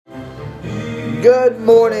Good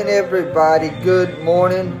morning, everybody. Good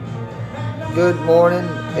morning. Good morning,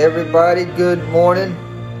 everybody. Good morning.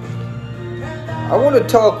 I want to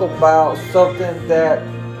talk about something that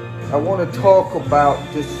I want to talk about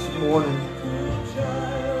this morning.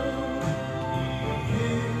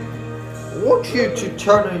 I want you to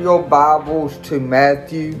turn in your Bibles to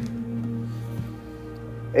Matthew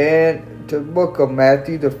and the book of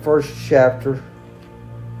Matthew, the first chapter.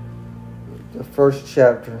 The first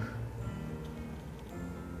chapter.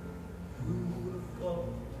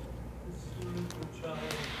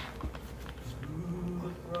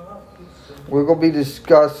 We're going to be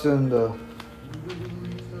discussing the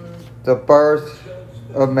birth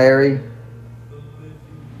of Mary.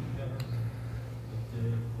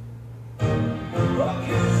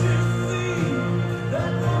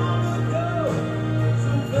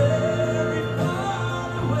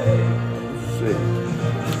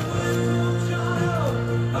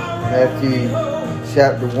 Matthew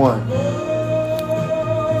chapter 1.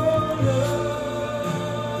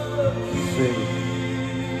 Let's see.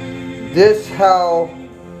 This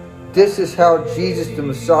is how Jesus the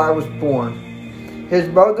Messiah was born. His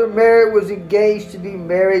mother Mary was engaged to be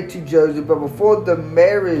married to Joseph, but before the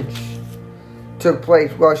marriage took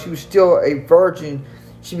place, while she was still a virgin,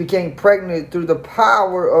 she became pregnant through the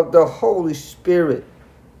power of the Holy Spirit.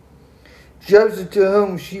 Joseph, to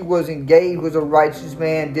whom she was engaged, was a righteous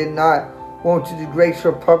man, did not want to disgrace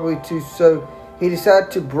her publicly, so he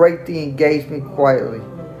decided to break the engagement quietly.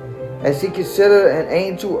 As he considered, an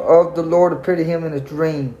angel of the Lord appeared to him in a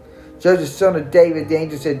dream. Joseph, son of David, the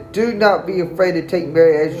angel said, "Do not be afraid to take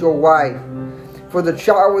Mary as your wife, for the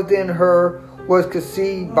child within her was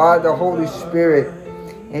conceived by the Holy Spirit,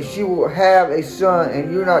 and she will have a son,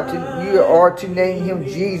 and you are to name him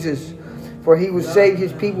Jesus, for he will save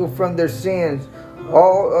his people from their sins."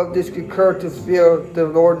 All of this occurred to fulfill the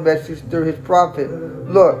Lord's message through his prophet.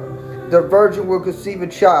 "Look, the virgin will conceive a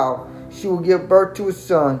child. She will give birth to a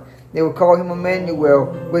son. They will call him Emmanuel,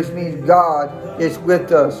 which means God is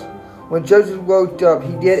with us." When Joseph woke up,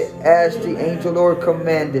 he did as the angel Lord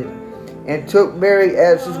commanded and took Mary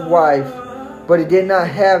as his wife. But he did not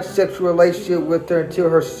have sexual relationship with her until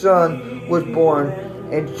her son was born,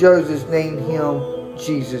 and Joseph named him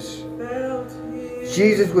Jesus.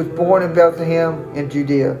 Jesus was born in Bethlehem in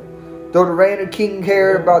Judea. Though the reign of King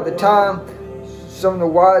Herod, about the time some of the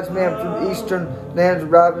wise men from eastern lands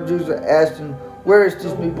arrived in Jerusalem, asked him, "Where is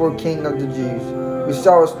this newborn King of the Jews? We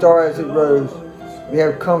saw a star as it rose. We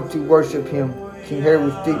have come to worship him." King Herod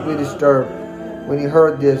was deeply disturbed when he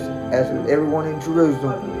heard this, as with everyone in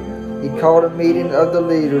Jerusalem. He called a meeting of the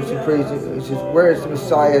leaders and priests. He says, "Where is the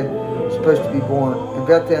Messiah supposed to be born?" "In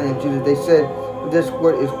Bethlehem in Judah." They said, "This is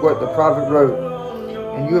what the prophet wrote.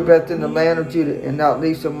 And you are Bethlehem in the land of Judah, and not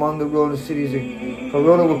least among the ruling cities. For a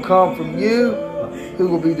ruler will come from you, who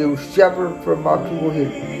will be the shepherd for my people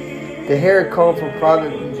here." The Herod called for a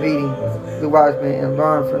private meeting of the wise men and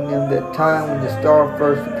learned from them that time when the star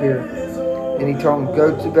first appeared. And he told them,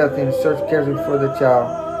 "Go to Bethlehem and search carefully for the child.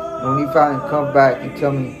 And when you find him, come back and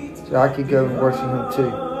tell me so I can go and worship him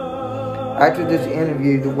too." After this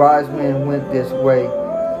interview, the wise men went this way.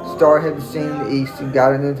 The star had been seen in the east and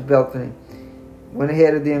guided them to Bethlehem. Went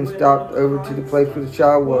ahead of them, stopped over to the place where the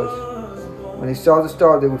child was. When they saw the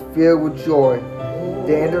star, they were filled with joy.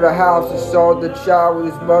 They entered the house and saw the child with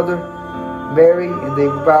his mother, Mary, and they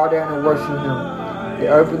bowed down and worshipped him. They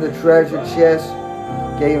opened the treasure chest,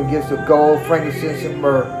 gave him gifts of gold, frankincense, and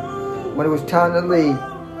myrrh. When it was time to leave,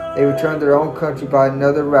 they returned to their own country by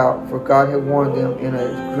another route, for God had warned them in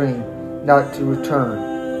a dream not to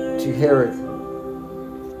return to Herod.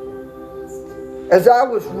 As I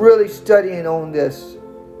was really studying on this,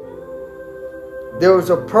 there was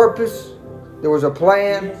a purpose, there was a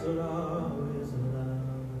plan,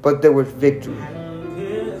 but there was victory.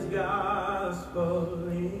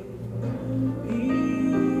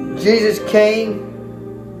 Jesus came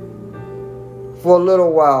for a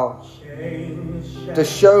little while to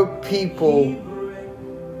show people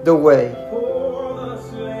the way.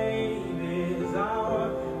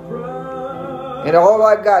 And all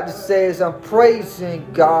I got to say is I'm praising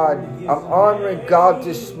God. I'm honoring God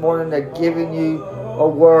this morning that giving you a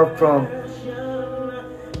word from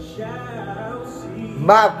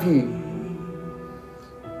my view.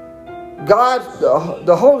 God,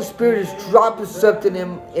 the Holy Spirit is dropping something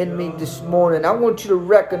in me this morning. I want you to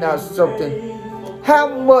recognize something. How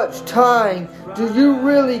much time do you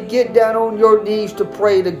really get down on your knees to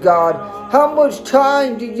pray to God? How much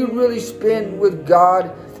time do you really spend with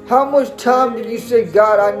God? How much time do you say,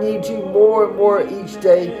 "God, I need you more and more each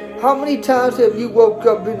day"? How many times have you woke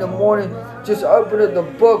up in the morning, just opened up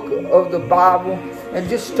the book of the Bible and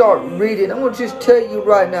just start reading. I'm going to just tell you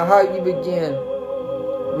right now how you begin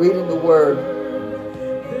reading the Word.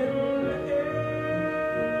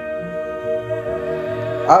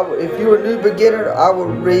 If you're a new beginner, I will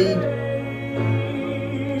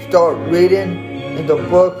start reading in the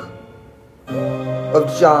book of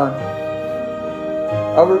John.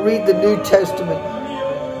 I will read the New Testament.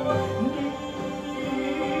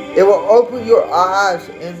 It will open your eyes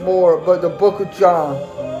and more, but the book of John.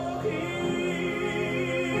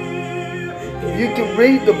 You can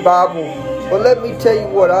read the Bible, but let me tell you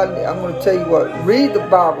what I'm going to tell you what. Read the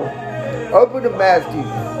Bible. Open to Matthew.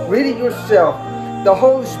 Read it yourself. The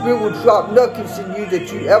Holy Spirit will drop nuggets in you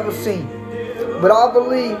that you've ever seen. But I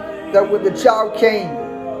believe that when the child came,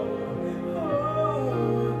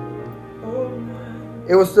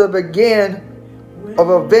 it was the beginning of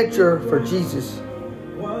a venture for Jesus.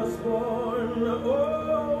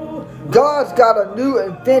 God's got a new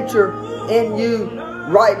adventure in you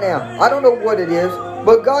right now. I don't know what it is,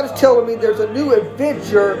 but God is telling me there's a new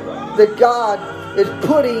adventure that God is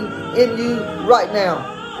putting in you right now.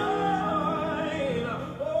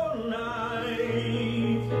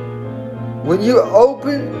 When you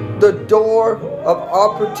open the door of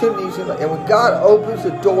opportunities in life, and when God opens the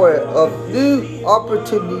door of new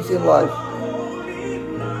opportunities in life,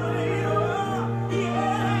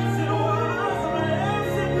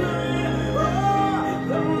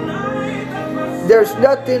 there's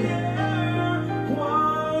nothing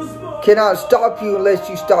cannot stop you unless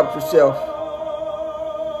you stop yourself.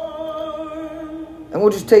 And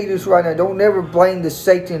we'll just tell you this right now. Don't ever blame the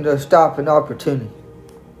Satan to stop an opportunity.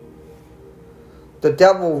 The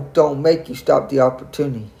devil don't make you stop the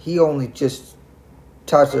opportunity. He only just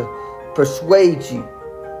tries to persuade you.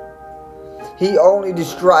 He only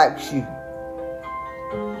distracts you.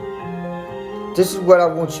 This is what I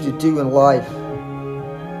want you to do in life.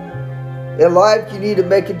 In life, you need to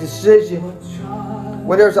make a decision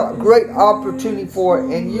when there's a great opportunity for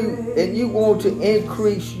it, and you want to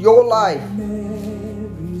increase your life.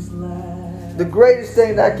 The greatest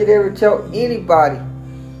thing I could ever tell anybody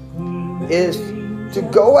is to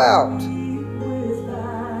go out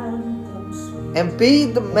and be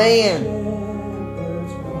the man,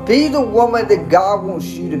 be the woman that God wants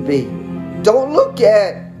you to be. Don't look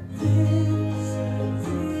at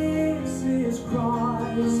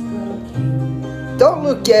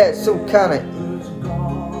some kind of,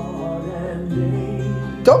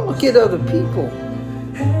 don't look at other people.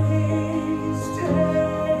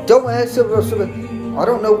 Don't ask somebody, I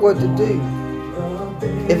don't know what to do.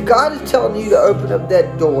 If God is telling you to open up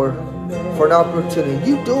that door for an opportunity,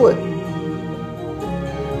 you do it.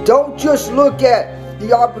 Don't just look at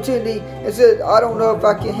the opportunity and say, I don't know if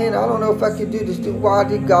I can handle, I don't know if I can do this. Why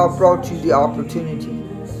did God brought you the opportunity?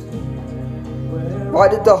 Why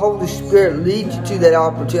did the Holy Spirit lead you to that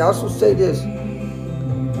opportunity? I also say this.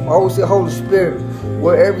 I always say, Holy Spirit,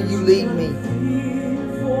 wherever you lead me,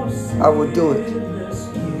 I will do it.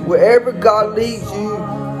 Wherever God leads you,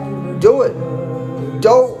 do it.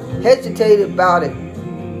 Don't hesitate about it.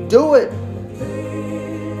 Do it.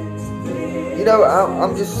 You know,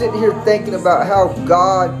 I'm just sitting here thinking about how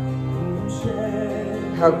God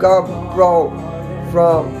brought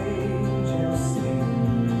from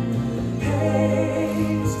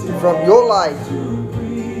your life.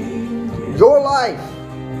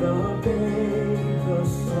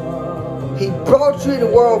 He brought you in the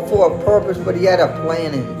world for a purpose, but He had a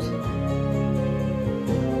plan in it.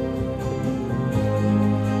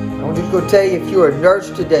 I'm just going to tell you, if you're a nurse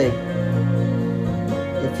today,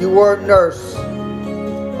 if you were a nurse,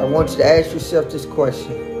 I want you to ask yourself this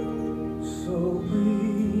question.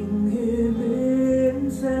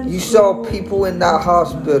 You saw people in that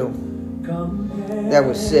hospital that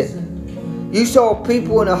were sick. You saw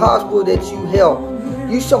people in the hospital that you helped.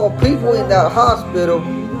 You saw people in that hospital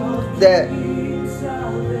that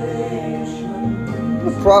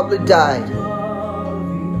probably died.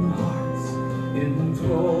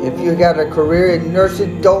 If you got a career in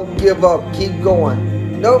nursing, don't give up. Keep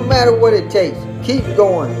going. No matter what it takes, keep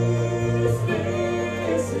going.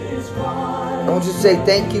 I want you to say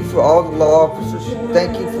thank you for all the law officers.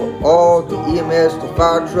 Thank you for all the EMS, the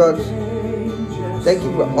fire trucks. Thank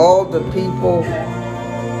you for all the people,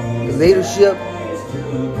 the leadership,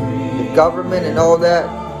 the government, and all that.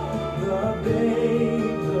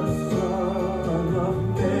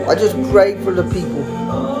 I just pray for the people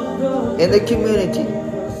in the community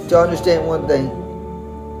to understand one thing.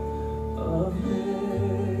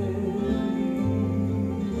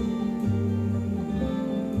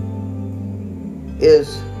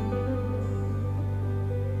 Is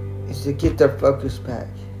to get their focus back.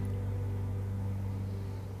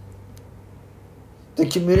 The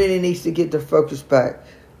community needs to get their focus back.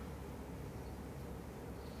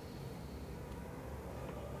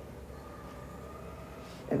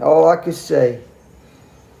 And all I can say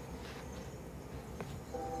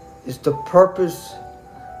is the purpose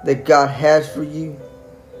that God has for you.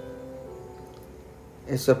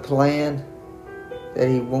 It's a plan that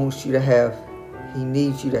He wants you to have. He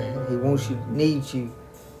needs you to have. He needs you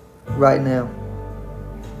right now.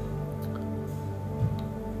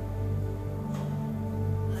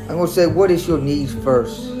 I'm going to say, what is your needs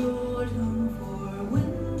first?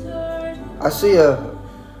 I see a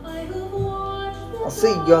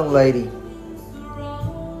young lady.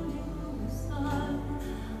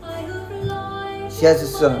 She has a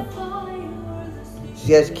son.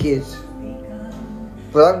 She has kids.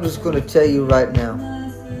 But I'm just going to tell you right now,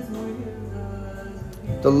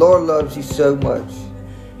 the Lord loves you so much.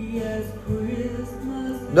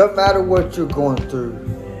 No matter what you're going through,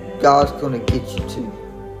 God's going to get you to.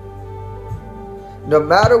 No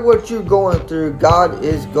matter what you're going through, God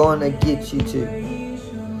is going to get you to.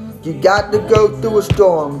 You got to go through a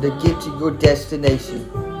storm to get to your destination.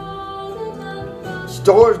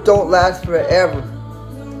 Storms don't last forever,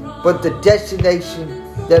 but the destination,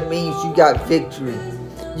 that means you got victory.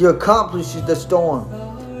 You accomplish the storm,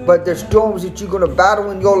 but there's storms that you're going to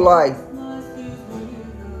battle in your life.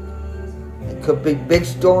 It could be big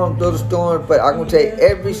storms, little storms, but I'm going to tell you,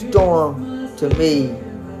 every storm to me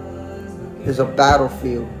is a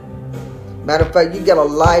battlefield. Matter of fact, you got a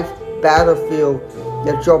life battlefield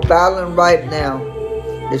that you're battling right now.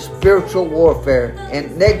 It's spiritual warfare.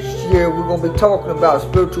 And next year we're going to be talking about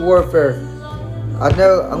spiritual warfare. I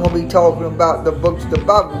know I'm going to be talking about the books of the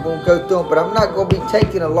Bible. We're going to go through them, but I'm not going to be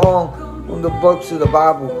taking along on the books of the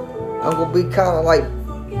Bible. I'm going to be kind of like,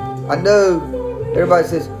 I know everybody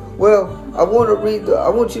says, well, I want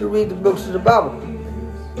you to read the books of the Bible.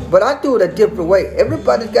 But I do it a different way.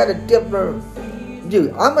 Everybody's got a different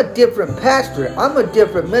view. I'm a different pastor. I'm a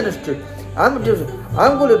different minister. I'm going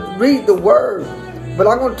to read the Word. But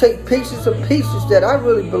I'm going to take pieces that I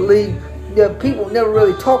really believe that people never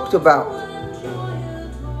really talked about.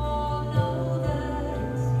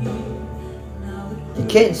 You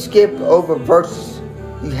can't skip over verses.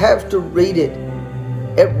 You have to read it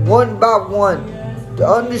one by one to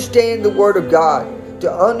understand the Word of God,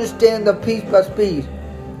 to understand the piece by piece.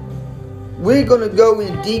 We're going to go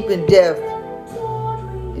in deep in depth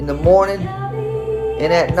in the morning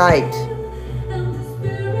and at night.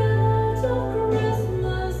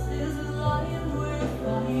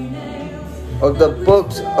 Of the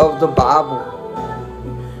books of the Bible.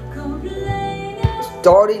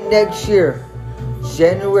 Starting next year,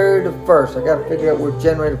 January the 1st. I got to figure out where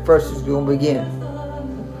January the 1st is going to begin.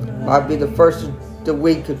 Might be the first of the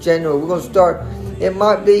week of January. We're going to start. It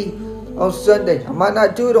might be on Sunday. I might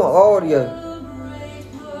not do it on audio.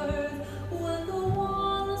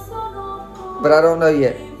 But I don't know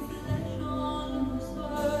yet.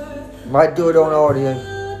 Might do it on audio.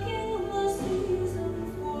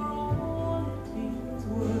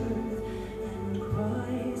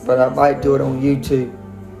 But I might do it on YouTube,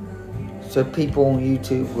 so people on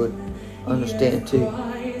YouTube would understand too.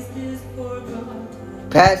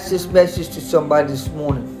 Pass this message to somebody this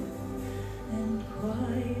morning.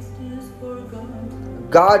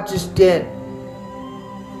 God just didn't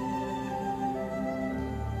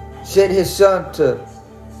send His Son to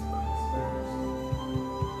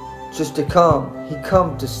come. He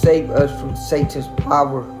come to save us from Satan's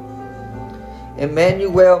power.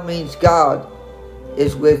 Emmanuel means God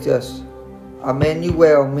is with us.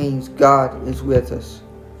 Emmanuel means God is with us.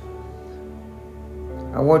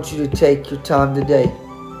 I want you to take your time today.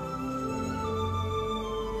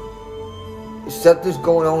 If something's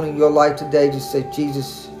going on in your life today, just say,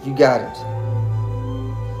 Jesus, you got it.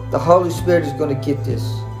 The Holy Spirit is going to get this.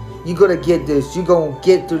 You're going to get this. You're going to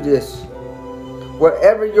get through this.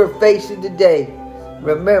 Wherever you're facing today,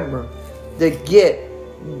 remember to get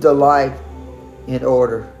the life in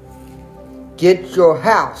order. Get your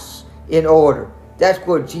house in order. That's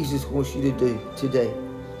what Jesus wants you to do today.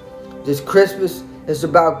 This Christmas is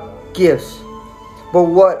about gifts. But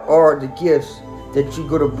what are the gifts that you're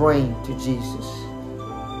going to bring to Jesus?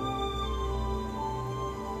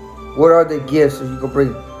 What are the gifts that you're going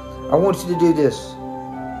to bring? I want you to do this.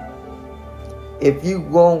 If you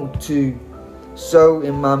want to sow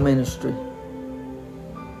in my ministry,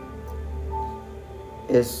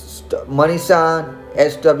 it's money sign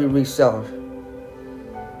SW Reseller.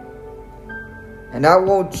 And I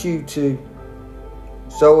want you to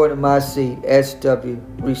sow into my seed, SW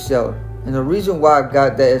Reseller. And the reason why I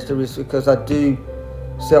got that SW is because I do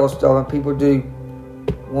sell stuff and people do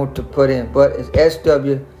want to put in. But it's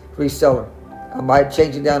SW Reseller. I might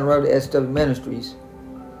change it down the road to SW Ministries.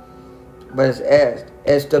 But it's at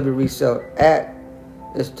SW Reseller.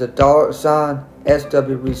 It's the $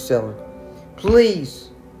 SW Reseller. Please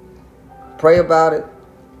pray about it.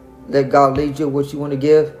 Let God lead you what you want to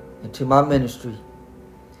give into my ministry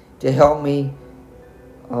to help me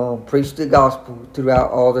preach the gospel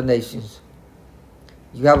throughout all the nations.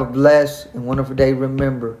 You have a blessed and wonderful day.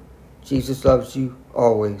 Remember, Jesus loves you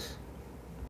always.